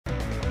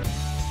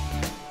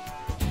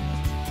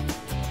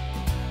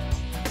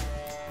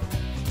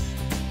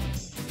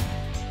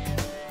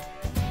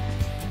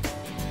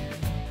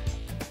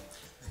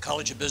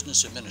College of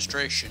Business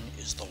Administration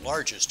is the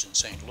largest in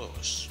St.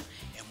 Louis,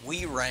 and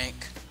we rank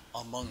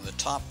among the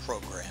top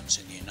programs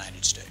in the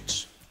United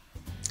States.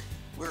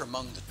 We're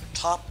among the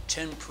top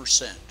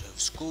 10%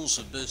 of schools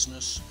of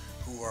business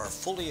who are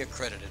fully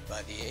accredited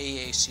by the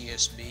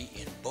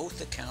AACSB in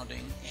both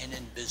accounting and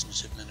in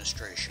business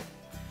administration.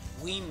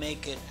 We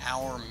make it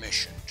our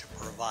mission to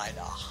provide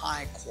a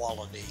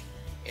high-quality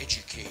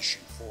education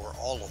for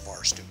all of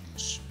our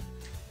students.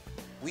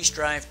 We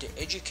strive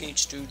to educate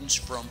students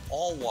from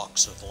all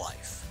walks of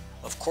life.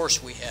 Of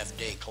course, we have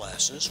day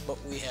classes, but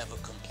we have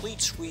a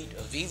complete suite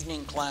of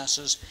evening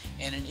classes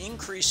and an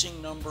increasing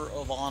number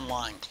of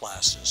online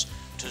classes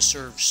to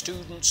serve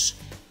students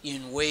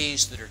in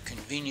ways that are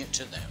convenient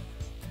to them.